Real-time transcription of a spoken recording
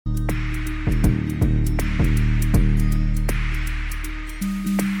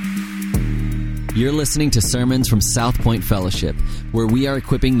You're listening to sermons from South Point Fellowship, where we are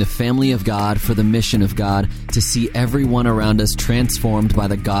equipping the family of God for the mission of God to see everyone around us transformed by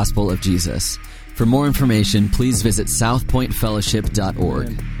the gospel of Jesus. For more information, please visit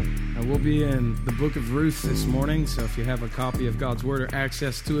southpointfellowship.org. We'll be in the book of Ruth this morning, so if you have a copy of God's Word or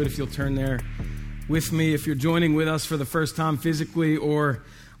access to it, if you'll turn there with me. If you're joining with us for the first time physically or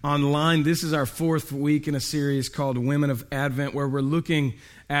online, this is our fourth week in a series called Women of Advent, where we're looking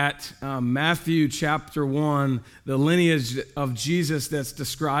at Matthew chapter 1, the lineage of Jesus that's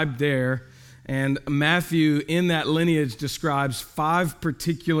described there. And Matthew, in that lineage, describes 5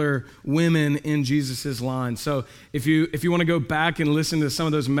 particular women in Jesus' line. So if you want to go back and listen to some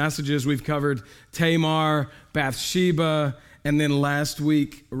of those messages, we've covered Tamar, Bathsheba, and then last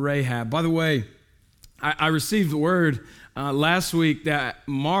week, Rahab. By the way, I received word last week that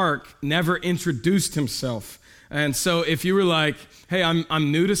Mark never introduced himself. And so if you were like, hey,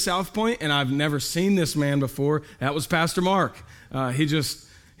 I'm new to South Point and I've never seen this man before, that was Pastor Mark.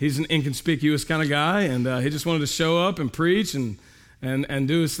 He's an inconspicuous kind of guy, and he just wanted to show up and preach and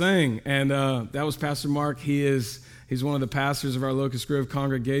do his thing. And that was Pastor Mark. He's one of the pastors of our Locust Grove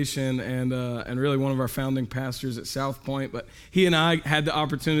congregation and really one of our founding pastors at South Point. But he and I had the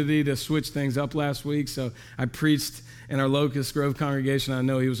opportunity to switch things up last week, so I preached in our Locust Grove congregation. I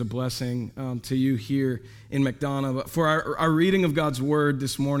know he was a blessing to you here in McDonough. But for our reading of God's Word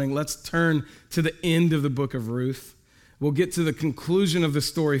this morning, let's turn to the end of the book of Ruth. We'll get to the conclusion of the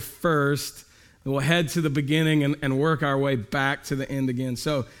story first, and we'll head to the beginning and work our way back to the end again.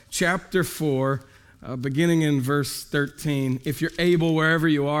 So chapter 4, beginning in verse 13. If you're able, wherever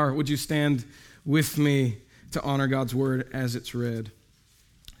you are, would you stand with me to honor God's Word as it's read?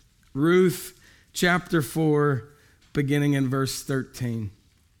 Ruth chapter 4, beginning in verse 13.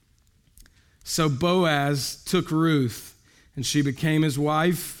 So Boaz took Ruth, and she became his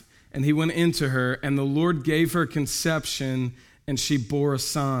wife, and he went into her, and the Lord gave her conception, and she bore a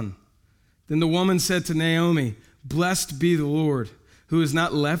son. Then the woman said to Naomi, "Blessed be the Lord, who has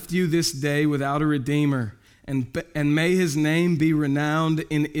not left you this day without a redeemer, and may his name be renowned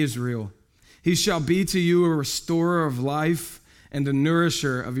in Israel. He shall be to you a restorer of life and a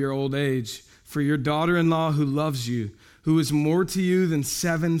nourisher of your old age. For your daughter-in-law who loves you, who is more to you than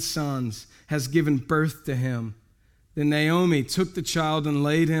 7 sons, has given birth to him." Then Naomi took the child and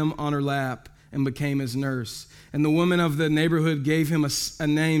laid him on her lap and became his nurse. And the women of the neighborhood gave him a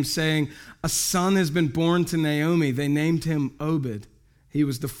name, saying, "A son has been born to Naomi." They named him Obed. He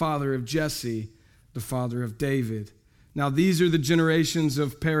was the father of Jesse, the father of David. Now these are the generations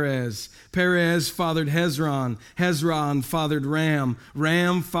of Perez. Perez fathered Hezron. Hezron fathered Ram.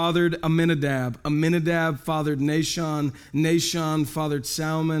 Ram fathered Amminadab. Amminadab fathered Nahshon. Nahshon fathered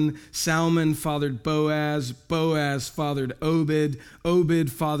Salmon. Salmon fathered Boaz. Boaz fathered Obed. Obed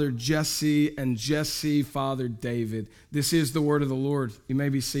fathered Jesse. And Jesse fathered David. This is the word of the Lord. You may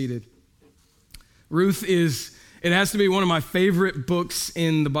be seated. Ruth It has to be one of my favorite books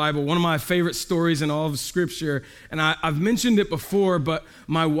in the Bible, one of my favorite stories in all of Scripture. And I've mentioned it before, but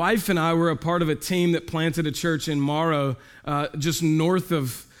my wife and I were a part of a team that planted a church in Morrow, just north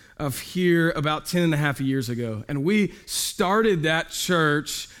of here, about 10 and a half years ago. And we started that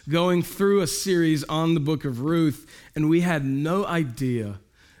church going through a series on the book of Ruth, and we had no idea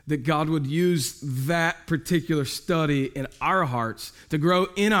that God would use that particular study in our hearts to grow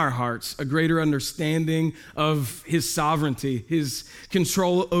in our hearts a greater understanding of his sovereignty, his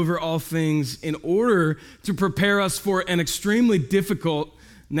control over all things, in order to prepare us for an extremely difficult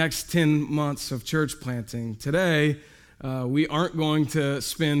next 10 months of church planting. Today, we aren't going to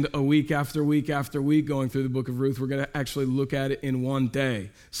spend a week after week after week going through the book of Ruth. We're going to actually look at it in one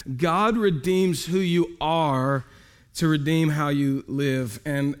day. God redeems who you are to redeem how you live.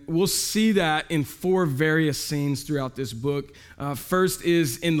 And we'll see that in 4 various scenes throughout this book. First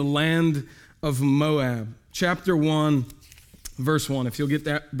is in the land of Moab. Chapter 1, verse 1. If you'll get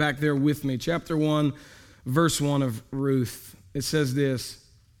that back there with me. Chapter 1, verse 1 of Ruth. It says this: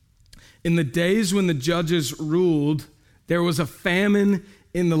 "In the days when the judges ruled, there was a famine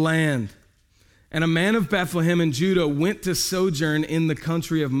in the land. And a man of Bethlehem in Judah went to sojourn in the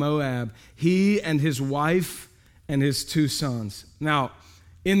country of Moab, he and his wife and his 2 sons." Now,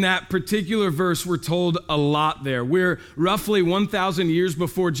 in that particular verse, we're told a lot there. We're roughly 1,000 years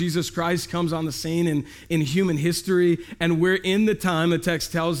before Jesus Christ comes on the scene in human history, and we're in the time, the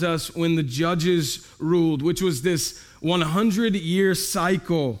text tells us, when the judges ruled, which was this 100-year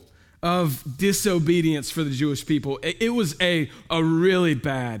cycle of disobedience for the Jewish people. It was a really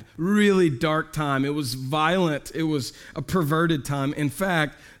bad, really dark time. It was violent. It was a perverted time. In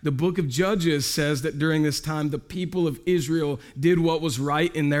fact, the book of Judges says that during this time, the people of Israel did what was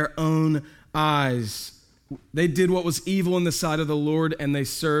right in their own eyes. They did what was evil in the sight of the Lord, and they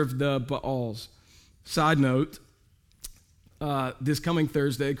served the Baals. Side note, this coming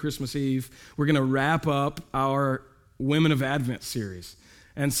Thursday, Christmas Eve, we're going to wrap up our Women of Advent series.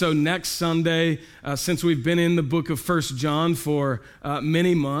 And so next Sunday, since we've been in the book of 1 John for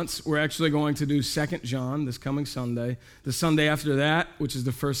many months, we're actually going to do 2 John this coming Sunday. The Sunday after that, which is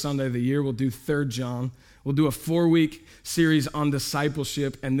the first Sunday of the year, we'll do 3 John. We'll do a 4-week series on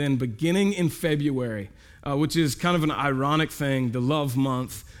discipleship, and then beginning in February, which is kind of an ironic thing, the love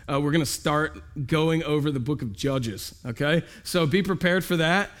month, we're going to start going over the book of Judges, okay? So be prepared for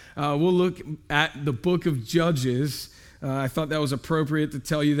that. We'll look at the book of Judges. I thought that was appropriate to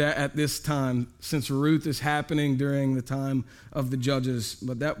tell you that at this time, since Ruth is happening during the time of the Judges,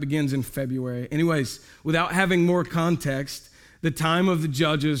 but that begins in February. Anyways, without having more context, the time of the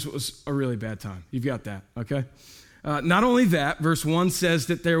Judges was a really bad time. You've got that, okay? Not only that, verse 1 says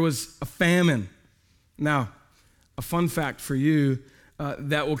that there was a famine. Now, a fun fact for you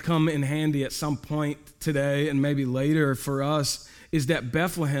that will come in handy at some point today and maybe later for us is that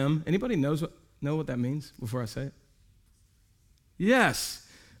Bethlehem, anybody know what that means before I say it? Yes,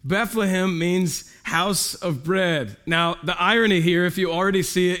 Bethlehem means house of bread. Now, the irony here, if you already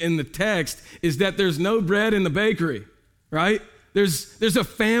see it in the text, is that there's no bread in the bakery, right? There's a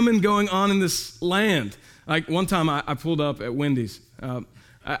famine going on in this land. Like one time I pulled up at Wendy's.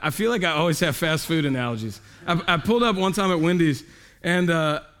 I feel like I always have fast food analogies. I pulled up one time at Wendy's, and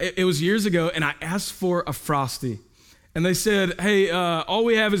it was years ago, and I asked for a Frosty. And they said, hey, all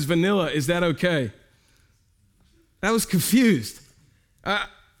we have is vanilla. Is that okay? I was confused. I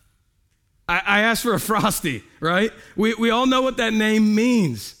asked for a Frosty, right? We all know what that name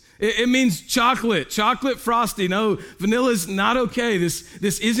means. It means chocolate Frosty. No, vanilla is not okay.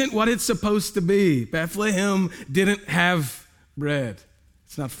 This isn't what it's supposed to be. Bethlehem didn't have bread.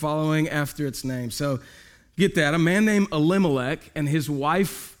 It's not following after its name. So get that. A man named Elimelech and his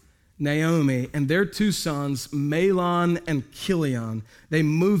wife Naomi and their 2 sons, Mahlon and Chilion, they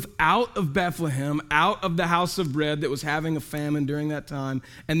move out of Bethlehem, out of the house of bread that was having a famine during that time,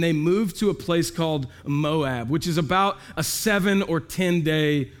 and they move to a place called Moab, which is about a 7 or 10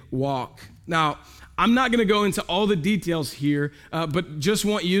 day walk. Now, I'm not going to go into all the details here, but just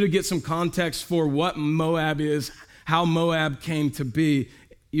want you to get some context for what Moab is, how Moab came to be.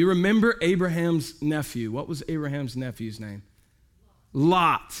 You remember Abraham's nephew. What was Abraham's nephew's name?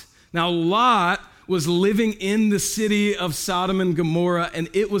 Lot. Now, Lot was living in the city of Sodom and Gomorrah, and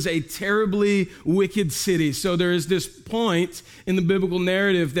it was a terribly wicked city. So there is this point in the biblical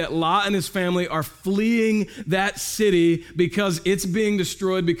narrative that Lot and his family are fleeing that city because it's being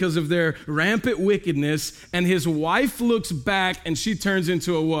destroyed because of their rampant wickedness, and his wife looks back, and she turns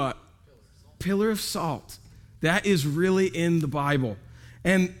into a what? Pillar of salt. That is really in the Bible.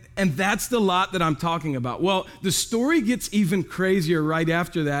 And that's the Lot that I'm talking about. Well, the story gets even crazier right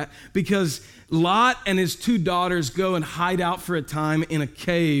after that because Lot and his 2 daughters go and hide out for a time in a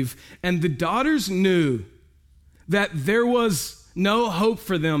cave. And the daughters knew that there was no hope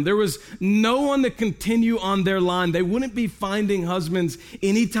for them. There was no one to continue on their line. They wouldn't be finding husbands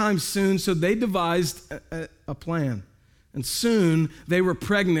anytime soon. So they devised a plan. And soon they were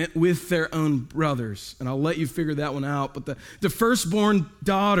pregnant with their own brothers. And I'll let you figure that one out. But the firstborn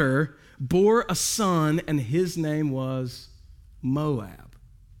daughter bore a son, and his name was Moab.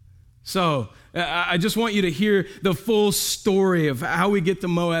 So I just want you to hear the full story of how we get to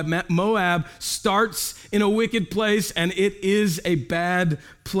Moab. Moab starts in a wicked place, and it is a bad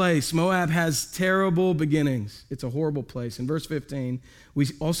place. Moab has terrible beginnings. It's a horrible place. In verse 15, we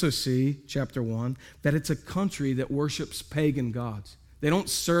also see, chapter 1, that it's a country that worships pagan gods. They don't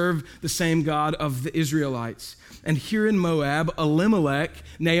serve the same God of the Israelites. And here in Moab, Elimelech,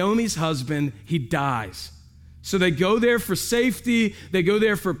 Naomi's husband, he dies. So they go there for safety, they go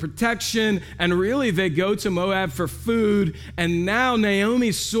there for protection, and really they go to Moab for food. And now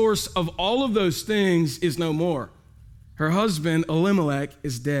Naomi's source of all of those things is no more. Her husband, Elimelech,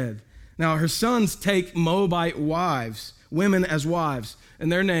 is dead. Now her sons take Moabite wives, women as wives,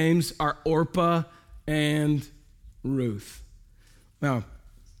 and their names are Orpah and Ruth. Now,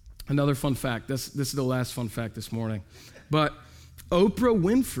 another fun fact. This is the last fun fact this morning. But Oprah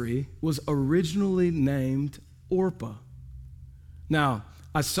Winfrey was originally named Orpah. Now,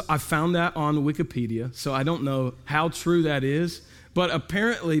 I found that on Wikipedia, so I don't know how true that is, but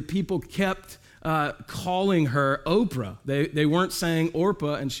apparently people kept calling her Oprah. They weren't saying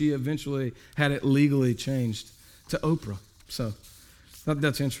Orpah, and she eventually had it legally changed to Oprah. So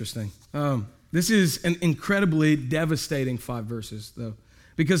that's interesting. This is an incredibly devastating 5 verses, though,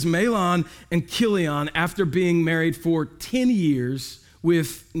 because Mahlon and Chilion, after being married for 10 years,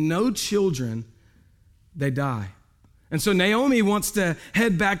 with no children, they die. And so Naomi wants to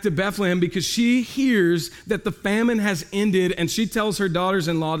head back to Bethlehem because she hears that the famine has ended, and she tells her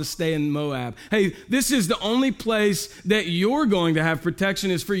daughters-in-law to stay in Moab. Hey, this is the only place that you're going to have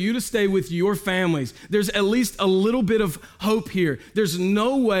protection, is for you to stay with your families. There's at least a little bit of hope here. There's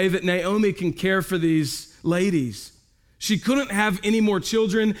no way that Naomi can care for these ladies. She couldn't have any more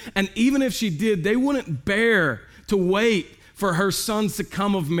children, and even if she did, they wouldn't bear to wait for her sons to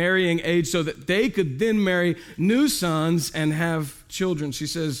come of marrying age so that they could then marry new sons and have children. She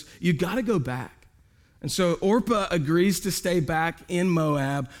says, you got to go back. And so Orpah agrees to stay back in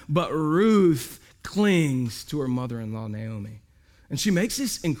Moab, but Ruth clings to her mother-in-law, Naomi. And she makes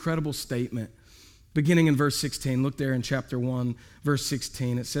this incredible statement beginning in verse 16. Look there in chapter 1, verse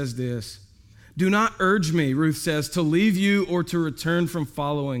 16. It says this, do not urge me, Ruth says, to leave you or to return from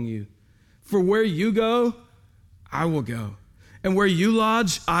following you. For where you go, I will go. And where you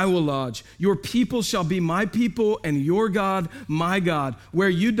lodge, I will lodge. Your people shall be my people, and your God, my God. Where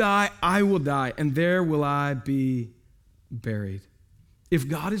you die, I will die, and there will I be buried. If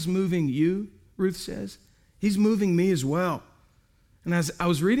God is moving you, Ruth says, he's moving me as well. And as I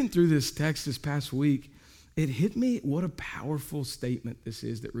was reading through this text this past week, it hit me what a powerful statement this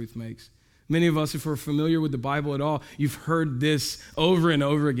is that Ruth makes. Many of us, if we're familiar with the Bible at all, you've heard this over and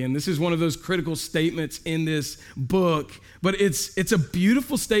over again. This is one of those critical statements in this book, but it's a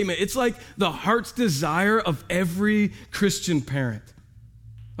beautiful statement. It's like the heart's desire of every Christian parent.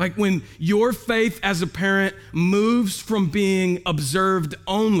 Like when your faith as a parent moves from being observed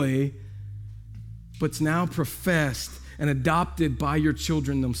only, but's now professed and adopted by your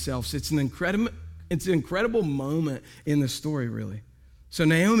children themselves. It's an incredible moment in the story, really. So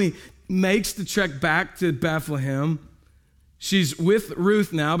Naomi makes the trek back to Bethlehem. She's with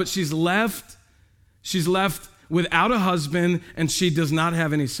Ruth now, but she's left without a husband, and she does not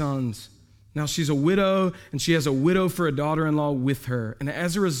have any sons. Now she's a widow, and she has a widow for a daughter-in-law with her. And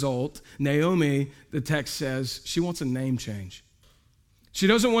as a result, Naomi, the text says, she wants a name change. She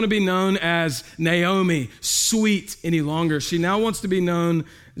doesn't want to be known as Naomi, sweet, any longer. She now wants to be known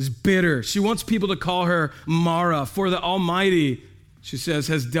as bitter. She wants people to call her Mara, for the Almighty, she says,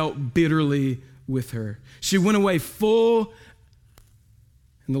 has dealt bitterly with her. She went away full,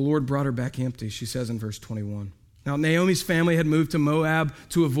 and the Lord brought her back empty, she says in verse 21. Now, Naomi's family had moved to Moab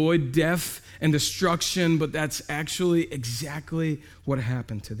to avoid death and destruction, but that's actually exactly what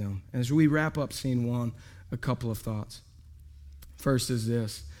happened to them. As we wrap up scene 1, a couple of thoughts. First is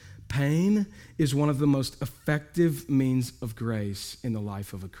this: pain is one of the most effective means of grace in the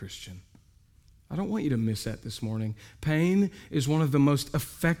life of a Christian. I don't want you to miss that this morning. Pain is one of the most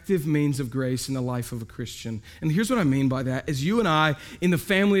effective means of grace in the life of a Christian. And here's what I mean by that. As you and I, in the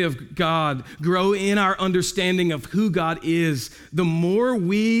family of God, grow in our understanding of who God is, the more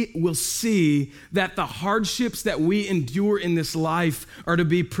we will see that the hardships that we endure in this life are to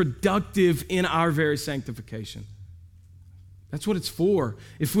be productive in our very sanctification. That's what it's for.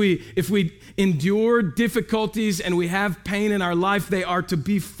 If we endure difficulties and we have pain in our life, they are to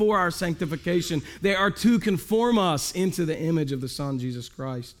be for our sanctification. They are to conform us into the image of the Son, Jesus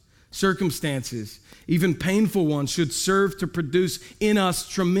Christ. Circumstances, even painful ones, should serve to produce in us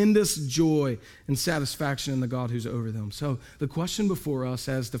tremendous joy and satisfaction in the God who's over them. So the question before us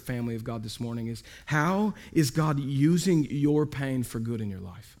as the family of God this morning is, how is God using your pain for good in your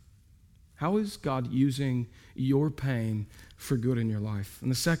life? How is God using your pain for good in your life?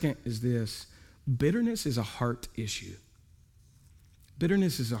 And the second is this: bitterness is a heart issue.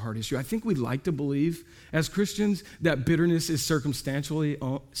 Bitterness is a heart issue. I think we'd like to believe as Christians that bitterness is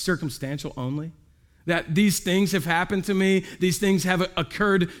circumstantial only. That these things have happened to me, these things have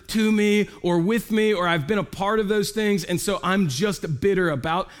occurred to me or with me, or I've been a part of those things, and so I'm just bitter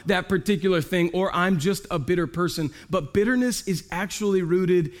about that particular thing, or I'm just a bitter person. But bitterness is actually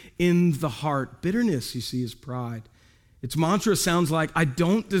rooted in the heart. Bitterness, you see, is pride. Its mantra sounds like, I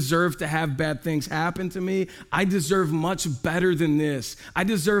don't deserve to have bad things happen to me. I deserve much better than this. I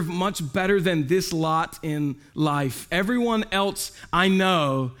deserve much better than this lot in life. Everyone else I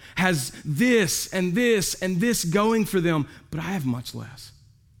know has this and this and this going for them, but I have much less.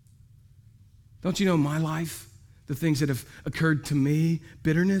 Don't you know my life, the things that have occurred to me?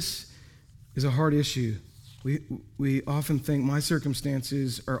 Bitterness is a hard issue. We often think my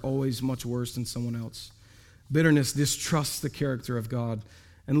circumstances are always much worse than someone else. Bitterness distrusts the character of God.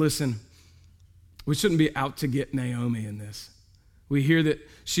 And listen, we shouldn't be out to get Naomi in this. We hear that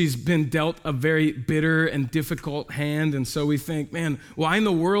she's been dealt a very bitter and difficult hand, and so we think, man, why in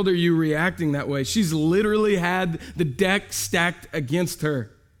the world are you reacting that way? She's literally had the deck stacked against her.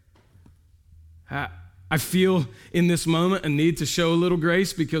 I feel in this moment a need to show a little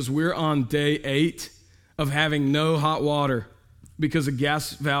grace because we're on day 8 of having no hot water because a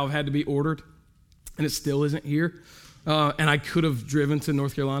gas valve had to be ordered, and it still isn't here. And I could have driven to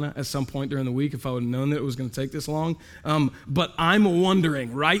North Carolina at some point during the week if I would have known that it was going to take this long. But I'm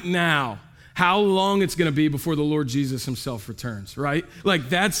wondering right now how long it's going to be before the Lord Jesus himself returns, right? Like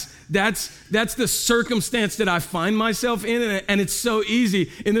that's the circumstance that I find myself in, and it's so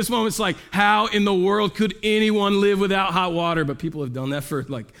easy. In this moment, it's like, how in the world could anyone live without hot water? But people have done that for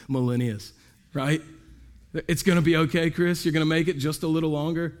like millennia, right? It's going to be okay, Chris. You're going to make it just a little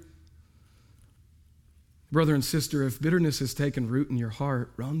longer. Brother and sister, if bitterness has taken root in your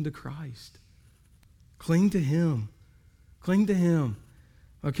heart, run to Christ. Cling to him. Cling to him.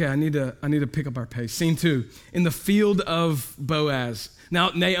 Okay, I need to pick up our pace. Scene 2, in the field of Boaz. Now,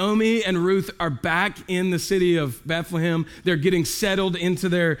 Naomi and Ruth are back in the city of Bethlehem. They're getting settled into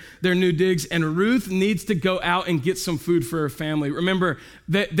their new digs, and Ruth needs to go out and get some food for her family. Remember,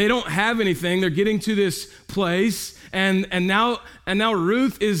 they don't have anything. They're getting to this place, and now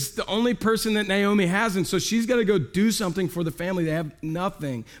Ruth is the only person that Naomi has, and so she's got to go do something for the family. They have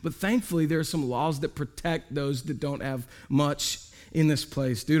nothing. But thankfully, there are some laws that protect those that don't have much in this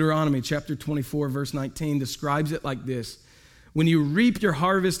place. Deuteronomy chapter 24, verse 19 describes it like this. When you reap your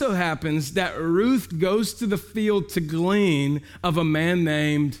harvest, it happens that Ruth goes to the field to glean of a man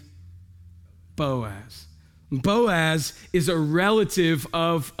named Boaz. Boaz is a relative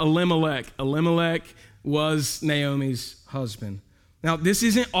of Elimelech. Elimelech was Naomi's husband. Now, this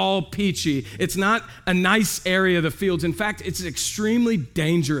isn't all peachy. It's not a nice area of the fields. In fact, it's extremely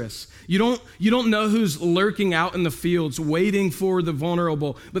dangerous. You don't know who's lurking out in the fields waiting for the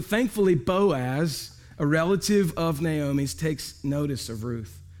vulnerable. But thankfully, Boaz, a relative of Naomi's, takes notice of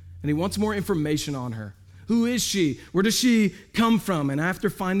Ruth. And he wants more information on her. Who is she? Where does she come from? And after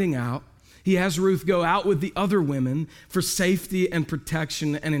finding out, he has Ruth go out with the other women for safety and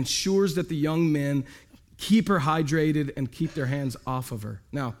protection and ensures that the young men keep her hydrated and keep their hands off of her.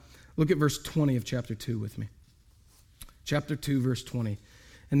 Now, look at verse 20 of chapter 2 with me. Chapter 2, verse 20.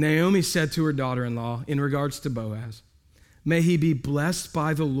 And Naomi said to her daughter-in-law in regards to Boaz, "May he be blessed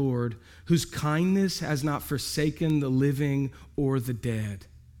by the Lord, whose kindness has not forsaken the living or the dead."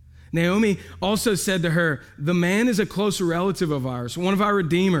 Naomi also said to her, "The man is a close relative of ours, one of our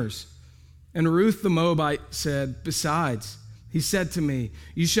redeemers." And Ruth the Moabite said, "Besides, he said to me,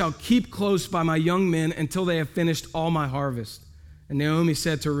 'You shall keep close by my young men until they have finished all my harvest.'" And Naomi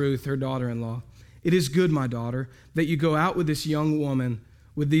said to Ruth, her daughter-in-law, "It is good, my daughter, that you go out with this young woman,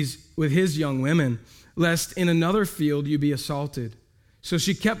 with his young women, lest in another field you be assaulted." So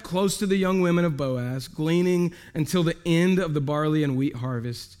she kept close to the young women of Boaz, gleaning until the end of the barley and wheat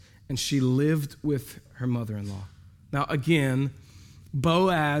harvest, and she lived with her mother-in-law. Now again,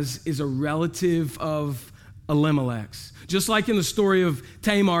 Boaz is a relative of Elimelech's. Just like in the story of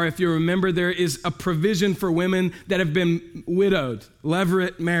Tamar, if you remember, there is a provision for women that have been widowed,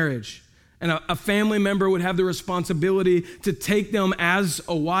 levirate marriage. And a family member would have the responsibility to take them as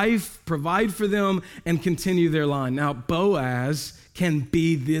a wife, provide for them, and continue their line. Now, Boaz can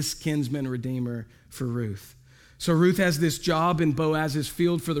be this kinsman redeemer for Ruth. So Ruth has this job in Boaz's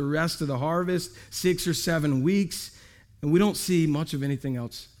field for the rest of the harvest, 6 or 7 weeks, and we don't see much of anything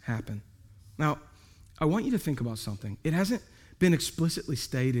else happen. Now, I want you to think about something. It hasn't been explicitly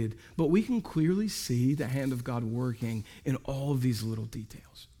stated, but we can clearly see the hand of God working in all of these little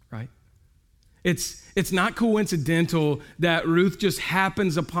details, right? It's not coincidental that Ruth just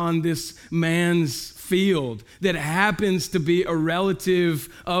happens upon this man's field that happens to be a relative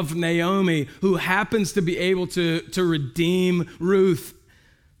of Naomi who happens to be able to redeem Ruth.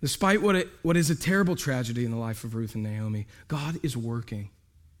 Despite what is a terrible tragedy in the life of Ruth and Naomi, God is working.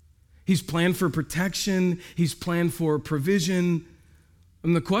 He's planned for protection. He's planned for provision.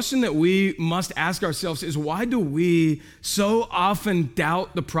 And the question that we must ask ourselves is, why do we so often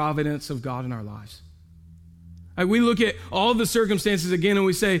doubt the providence of God in our lives? Like, we look at all the circumstances again and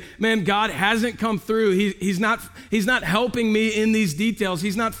we say, man, God hasn't come through. He's not helping me in these details.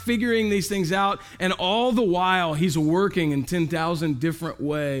 He's not figuring these things out. And all the while, he's working in 10,000 different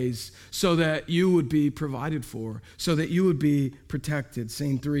ways so that you would be provided for, so that you would be protected.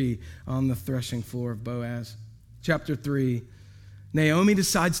 Scene 3 on the threshing floor of Boaz. Chapter 3. Naomi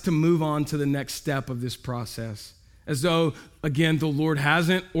decides to move on to the next step of this process, as though, again, the Lord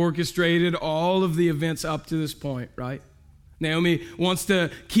hasn't orchestrated all of the events up to this point, right? Naomi wants to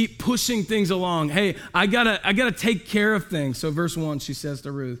keep pushing things along. Hey, I gotta take care of things. So verse 1, she says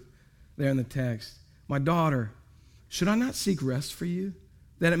to Ruth, there in the text, "My daughter, should I not seek rest for you,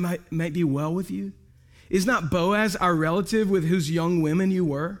 that it might be well with you? Is not Boaz our relative with whose young women you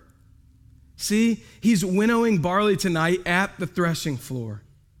were?" See, he's winnowing barley tonight at the threshing floor.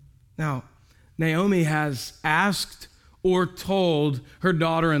 Now, Naomi has asked or told her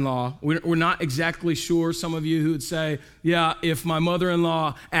daughter-in-law. We're not exactly sure. Some of you who would say, yeah, if my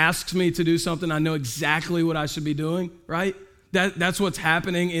mother-in-law asks me to do something, I know exactly what I should be doing, right? That's what's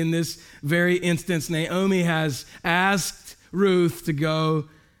happening in this very instance. Naomi has asked Ruth to go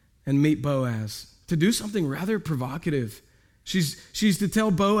and meet Boaz, to do something rather provocative. She's to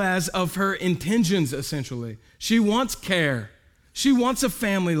tell Boaz of her intentions, essentially. She wants care. She wants a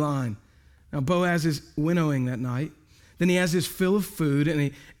family line. Now, Boaz is winnowing that night. Then he has his fill of food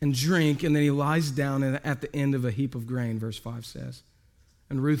and drink, and then he lies down at the end of a heap of grain, verse 5 says.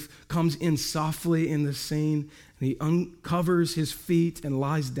 And Ruth comes in softly in the scene, and he uncovers his feet and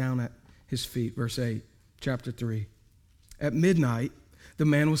lies down at his feet, verse 8, chapter 3. At midnight, the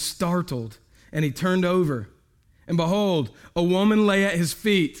man was startled, and he turned over. And behold, a woman lay at his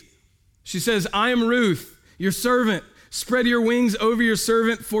feet. She says, I am Ruth, your servant. Spread your wings over your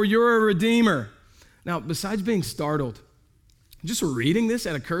servant, for you're a redeemer. Now, besides being startled, just reading this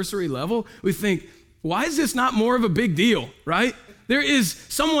at a cursory level, we think, why is this not more of a big deal, right? There is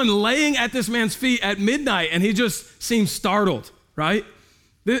someone laying at this man's feet at midnight, and he just seems startled, right?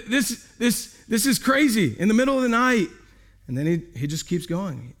 This is crazy, in the middle of the night. And then he just keeps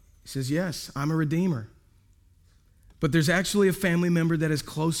going. He says, yes, I'm a redeemer. But there's actually a family member that is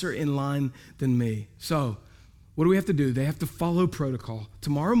closer in line than me. So what do we have to do? They have to follow protocol.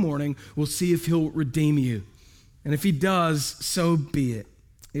 Tomorrow morning, we'll see if he'll redeem you. And if he does, so be it.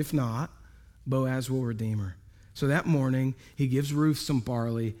 If not, Boaz will redeem her. So that morning, he gives Ruth some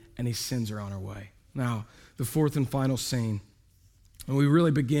barley, and he sends her on her way. Now, the fourth and final scene. And we really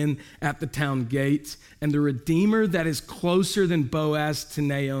begin at the town gate, and the redeemer that is closer than Boaz to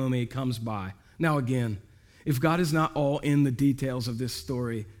Naomi comes by. Now again, if God is not all in the details of this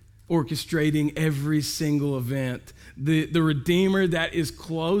story, orchestrating every single event, the redeemer that is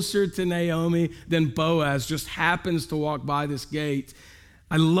closer to Naomi than Boaz just happens to walk by this gate.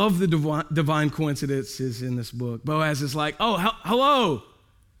 I love the divine coincidences in this book. Boaz is like, oh, hello.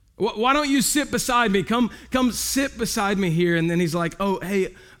 Why don't you sit beside me? Come sit beside me here. And then he's like, oh,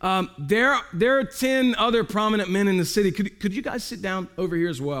 hey, there are 10 other prominent men in the city. Could you guys sit down over here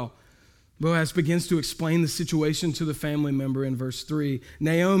as well? Boaz begins to explain the situation to the family member in verse 3.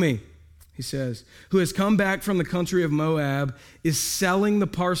 Naomi, he says, who has come back from the country of Moab, is selling the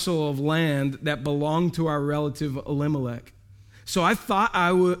parcel of land that belonged to our relative Elimelech. So I thought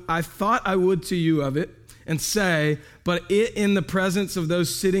I would to you of it and say, but it in the presence of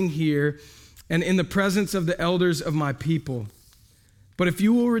those sitting here and in the presence of the elders of my people. But if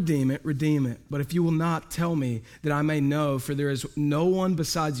you will redeem it, redeem it. But if you will not, tell me that I may know, for there is no one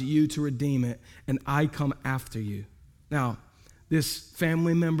besides you to redeem it, and I come after you. Now, this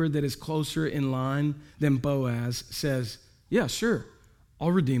family member that is closer in line than Boaz says, yeah, sure,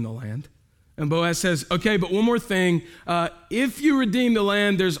 I'll redeem the land. And Boaz says, okay, but one more thing. If you redeem the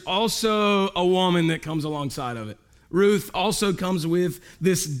land, there's also a woman that comes alongside of it. Ruth also comes with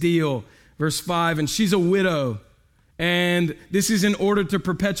this deal. Verse 5, and she's a widow. And this is in order to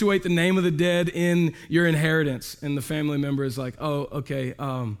perpetuate the name of the dead in your inheritance. And the family member is like, oh, okay,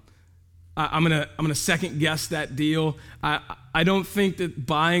 I'm gonna second guess that deal. I don't think that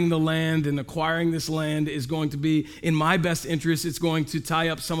buying the land and acquiring this land is going to be in my best interest. It's going to tie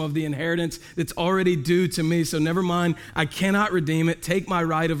up some of the inheritance that's already due to me. So never mind, I cannot redeem it. Take my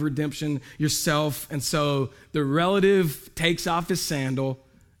right of redemption yourself. And so the relative takes off his sandal,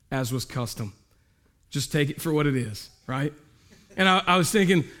 as was custom. Just take it for what it is, right? And I was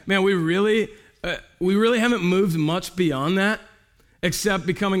thinking, man, we really haven't moved much beyond that, except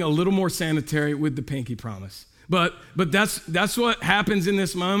becoming a little more sanitary with the pinky promise. But that's what happens in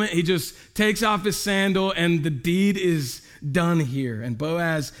this moment. He just takes off his sandal, and the deed is done here. And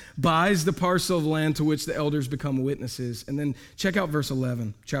Boaz buys the parcel of land to which the elders become witnesses. And then check out verse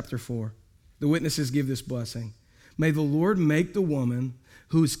 11, chapter 4. The witnesses give this blessing. May the Lord make the woman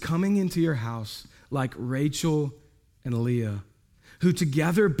who is coming into your house like Rachel and Leah, who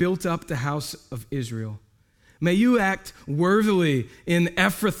together built up the house of Israel. May you act worthily in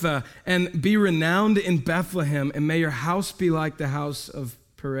Ephrathah and be renowned in Bethlehem, and may your house be like the house of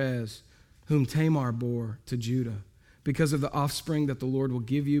Perez, whom Tamar bore to Judah, because of the offspring that the Lord will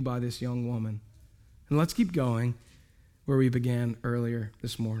give you by this young woman. And let's keep going where we began earlier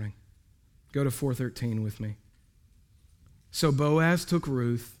this morning. Go to 4:13 with me. So Boaz took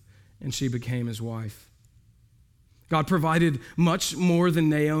Ruth, and she became his wife. God provided much more than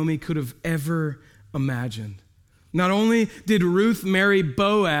Naomi could have ever imagined. Not only did Ruth marry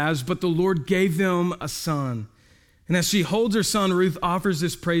Boaz, but the Lord gave them a son. And as she holds her son, Ruth offers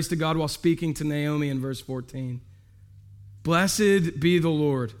this praise to God while speaking to Naomi in verse 14. Blessed be the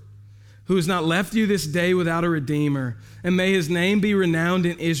Lord, who has not left you this day without a redeemer, and may his name be renowned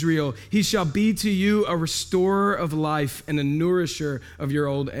in Israel. He shall be to you a restorer of life and a nourisher of your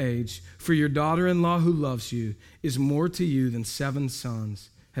old age. For your daughter-in-law who loves you is more to you than 7 sons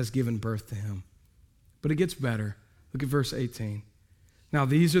has given birth to him. But it gets better. Look at verse 18. Now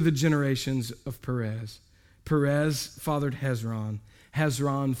these are the generations of Perez. Perez fathered Hezron.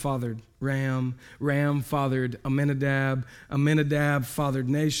 Hezron fathered Ram. Ram fathered Amminadab. Amminadab fathered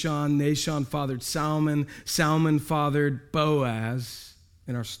Nahshon. Nahshon fathered Salmon. Salmon fathered Boaz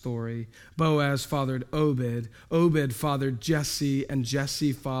in our story. Boaz fathered Obed. Obed fathered Jesse. And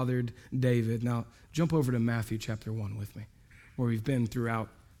Jesse fathered David. Now jump over to Matthew chapter 1 with me, where we've been throughout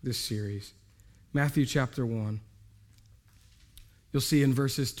this series. Matthew chapter 1. You'll see in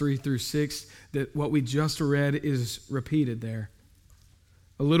verses 3 through 6 that what we just read is repeated there.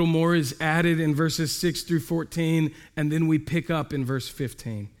 A little more is added in verses 6 through 14, and then we pick up in verse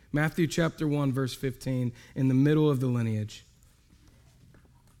 15. Matthew chapter 1, verse 15, in the middle of the lineage.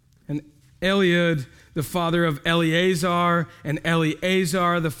 And Eliud, the father of Eleazar, and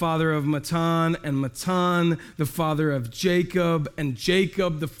Eleazar, the father of Matan, and Matan, the father of Jacob, and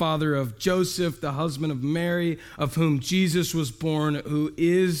Jacob, the father of Joseph, the husband of Mary, of whom Jesus was born, who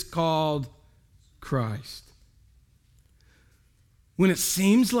is called Christ. When it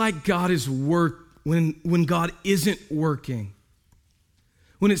seems like God is when God isn't working,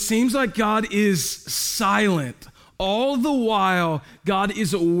 when it seems like God is silent, all the while, God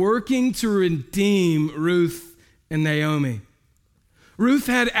is working to redeem Ruth and Naomi. Ruth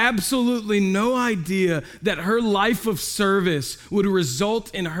had absolutely no idea that her life of service would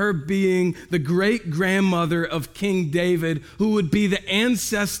result in her being the great-grandmother of King David, who would be the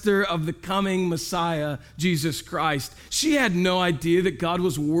ancestor of the coming Messiah, Jesus Christ. She had no idea that God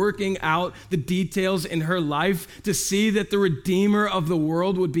was working out the details in her life to see that the Redeemer of the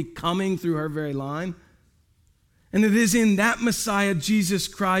world would be coming through her very line. And it is in that Messiah, Jesus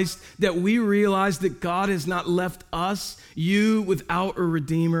Christ, that we realize that God has not left us, you, without a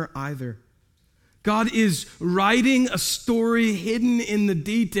Redeemer either. God is writing a story hidden in the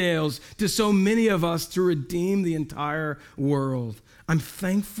details to so many of us to redeem the entire world. I'm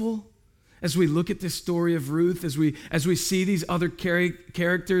thankful as we look at this story of Ruth, as we see these other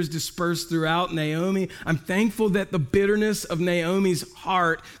characters dispersed throughout Naomi. I'm thankful that the bitterness of Naomi's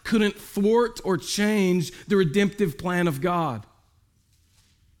heart couldn't thwart or change the redemptive plan of God.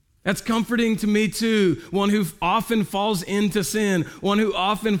 That's comforting to me too, one who often falls into sin, one who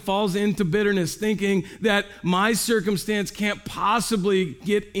often falls into bitterness, thinking that my circumstance can't possibly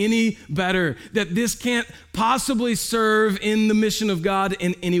get any better, that this can't possibly serve in the mission of God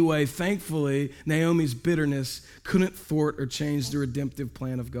in any way. Thankfully, Naomi's bitterness couldn't thwart or change the redemptive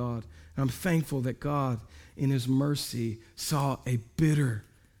plan of God. And I'm thankful that God, in his mercy, saw a bitter,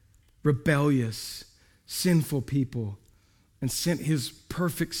 rebellious, sinful people and sent his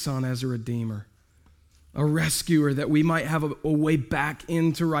perfect son as a redeemer, a rescuer, that we might have a way back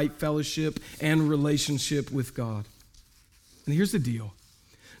into right fellowship and relationship with God. And here's the deal.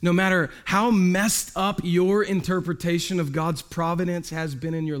 No matter how messed up your interpretation of God's providence has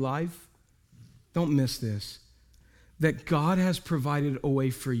been in your life, don't miss this, that God has provided a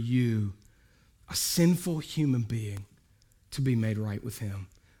way for you, a sinful human being, to be made right with him,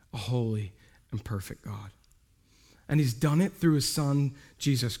 a holy and perfect God. And he's done it through his son,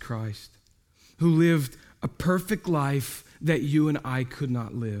 Jesus Christ, who lived a perfect life that you and I could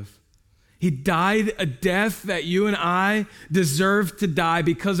not live. He died a death that you and I deserved to die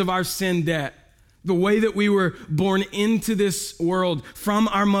because of our sin debt. The way that we were born into this world from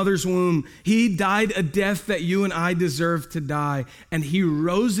our mother's womb, he died a death that you and I deserved to die. And he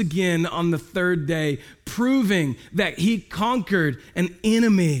rose again on the 3rd day, proving that he conquered an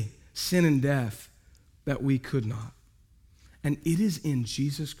enemy, sin and death, that we could not. And it is in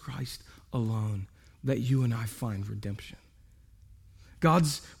Jesus Christ alone that you and I find redemption.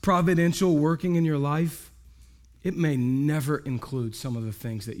 God's providential working in your life, it may never include some of the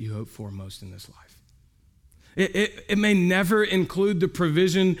things that you hope for most in this life. It may never include the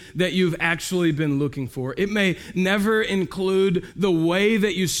provision that you've actually been looking for. It may never include the way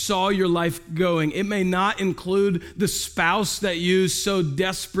that you saw your life going. It may not include the spouse that you so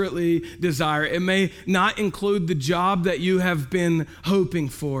desperately desire. It may not include the job that you have been hoping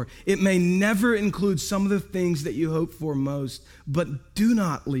for. It may never include some of the things that you hope for most. But do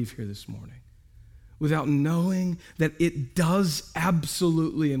not leave here this morning without knowing that it does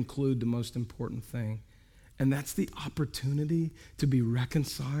absolutely include the most important thing. And that's the opportunity to be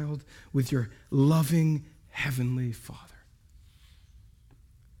reconciled with your loving Heavenly Father.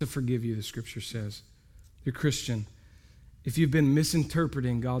 To forgive you, the scripture says. You're Christian. If you've been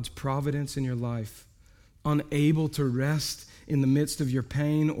misinterpreting God's providence in your life, unable to rest in the midst of your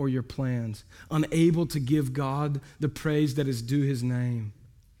pain or your plans, unable to give God the praise that is due his name,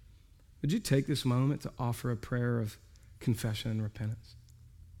 would you take this moment to offer a prayer of confession and repentance?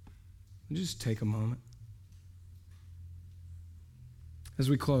 Would you just take a moment? As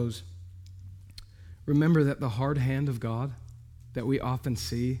we close, remember that the hard hand of God that we often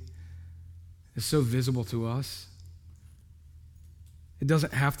see is so visible to us. It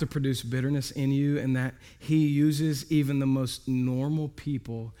doesn't have to produce bitterness in you, and that he uses even the most normal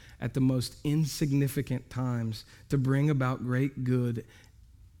people at the most insignificant times to bring about great good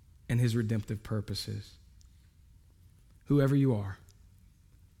and his redemptive purposes. Whoever you are,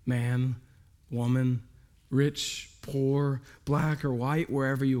 man, woman, rich, poor, black or white,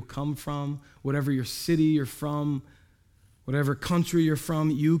 wherever you come from, whatever your city you're from, whatever country you're from,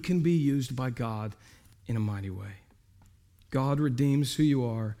 you can be used by God in a mighty way. God redeems who you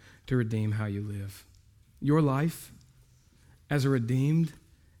are to redeem how you live. Your life as redeemed,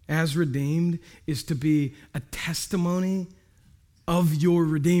 is to be a testimony of your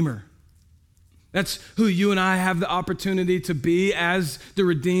Redeemer. That's who you and I have the opportunity to be as the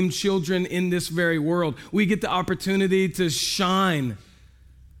redeemed children in this very world. We get the opportunity to shine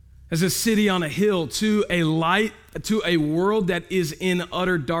as a city on a hill to a light, to a world that is in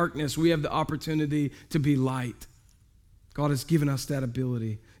utter darkness. We have the opportunity to be light. God has given us that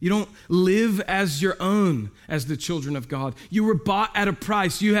ability. You don't live as your own as the children of God. You were bought at a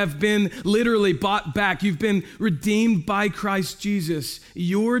price. You have been literally bought back. You've been redeemed by Christ Jesus.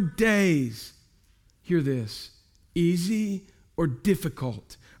 Your days, hear this, easy or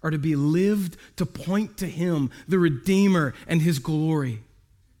difficult, are to be lived to point to him, the Redeemer, and his glory.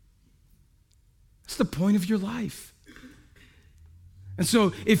 That's the point of your life. And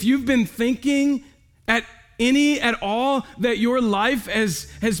so if you've been thinking at all that your life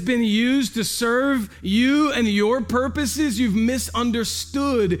has been used to serve you and your purposes, you've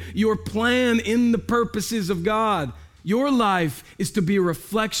misunderstood your plan in the purposes of God. Your life is to be a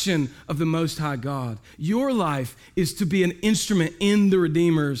reflection of the Most High God. Your life is to be an instrument in the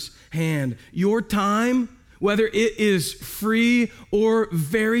Redeemer's hand. Your time, whether it is free or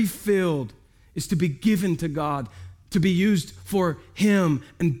very filled, is to be given to God, to be used for him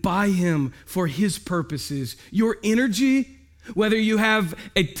and by him for his purposes. Your energy, whether you have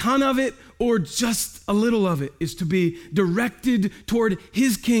a ton of it or just a little of it, is to be directed toward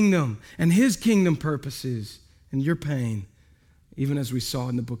his kingdom and his kingdom purposes. And your pain, even as we saw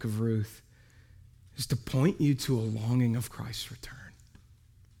in the book of Ruth, is to point you to a longing of Christ's return.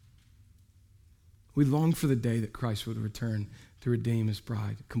 We long for the day that Christ would return to redeem his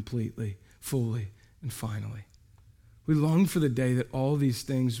bride completely, fully, and finally. We long for the day that all these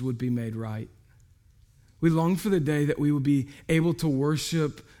things would be made right. We long for the day that we would be able to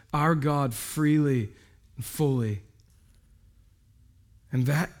worship our God freely and fully. And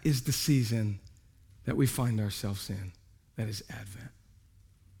that is the season that we find ourselves in. That is Advent.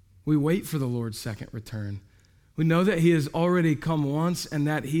 We wait for the Lord's second return. We know that he has already come once and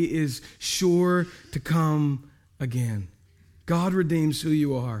that he is sure to come again. God redeems who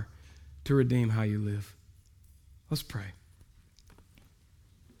you are to redeem how you live. Let's pray.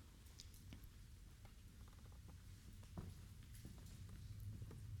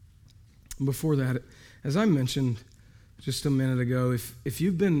 Before that, as I mentioned just a minute ago, if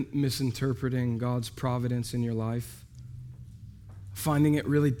you've been misinterpreting God's providence in your life, finding it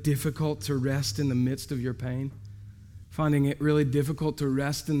really difficult to rest in the midst of your pain, finding it really difficult to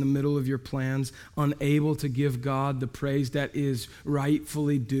rest in the middle of your plans, unable to give God the praise that is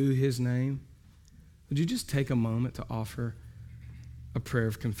rightfully due his name, would you just take a moment to offer a prayer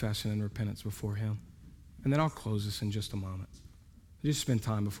of confession and repentance before him? And then I'll close this in just a moment. Just spend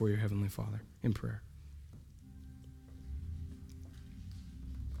time before your Heavenly Father in prayer.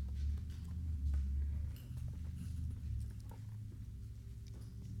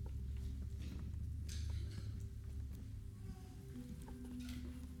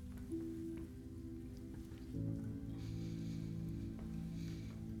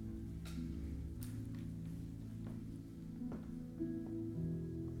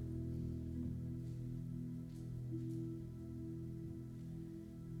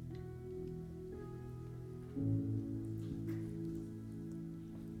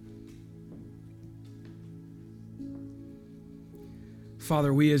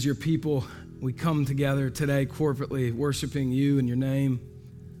 Father, we as your people, we come together today corporately, worshiping you in your name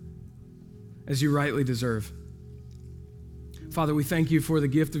as you rightly deserve. Father, we thank you for the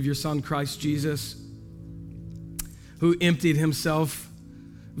gift of your Son, Christ Jesus, who emptied himself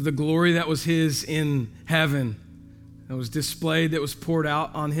of the glory that was his in heaven, that was displayed, that was poured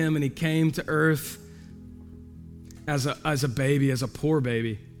out on him, and he came to earth as a baby, as a poor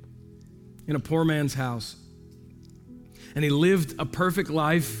baby, in a poor man's house. And he lived a perfect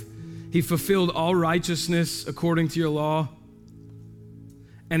life. He fulfilled all righteousness according to your law.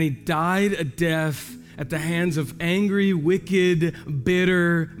 And he died a death at the hands of angry, wicked,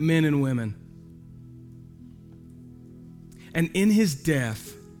 bitter men and women. And in his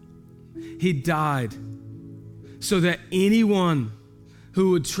death, he died so that anyone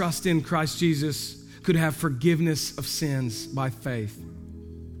who would trust in Christ Jesus could have forgiveness of sins by faith.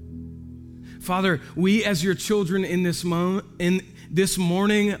 Father, we as your children in this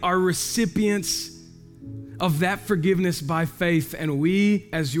morning are recipients of that forgiveness by faith, and we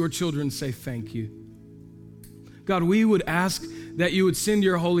as your children say thank you. God, we would ask that you would send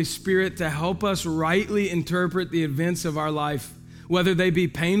your Holy Spirit to help us rightly interpret the events of our life, whether they be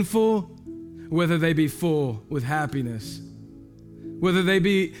painful, whether they be full with happiness, whether they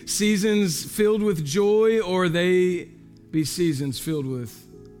be seasons filled with joy or they be seasons filled with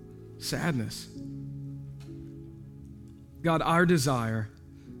sadness. God, our desire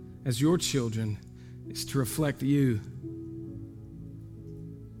as your children is to reflect you,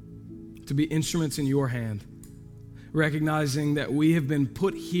 to be instruments in your hand, recognizing that we have been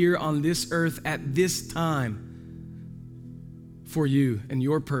put here on this earth at this time for you and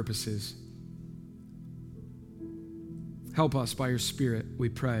your purposes. Help us by your Spirit, we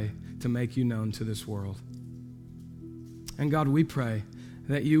pray, to make you known to this world. And God, we pray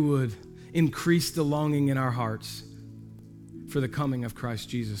that you would increase the longing in our hearts for the coming of Christ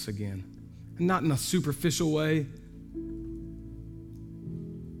Jesus again. And not in a superficial way,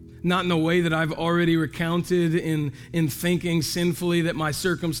 not in a way that I've already recounted in thinking sinfully that my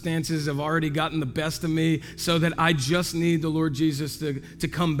circumstances have already gotten the best of me so that I just need the Lord Jesus to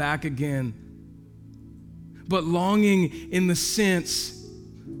come back again. But longing in the sense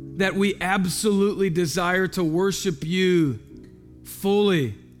that we absolutely desire to worship you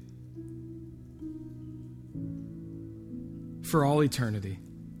fully for all eternity.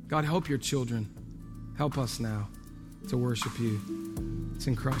 God, help your children. Help us now to worship you. It's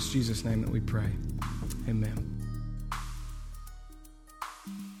in Christ Jesus' name that we pray. Amen.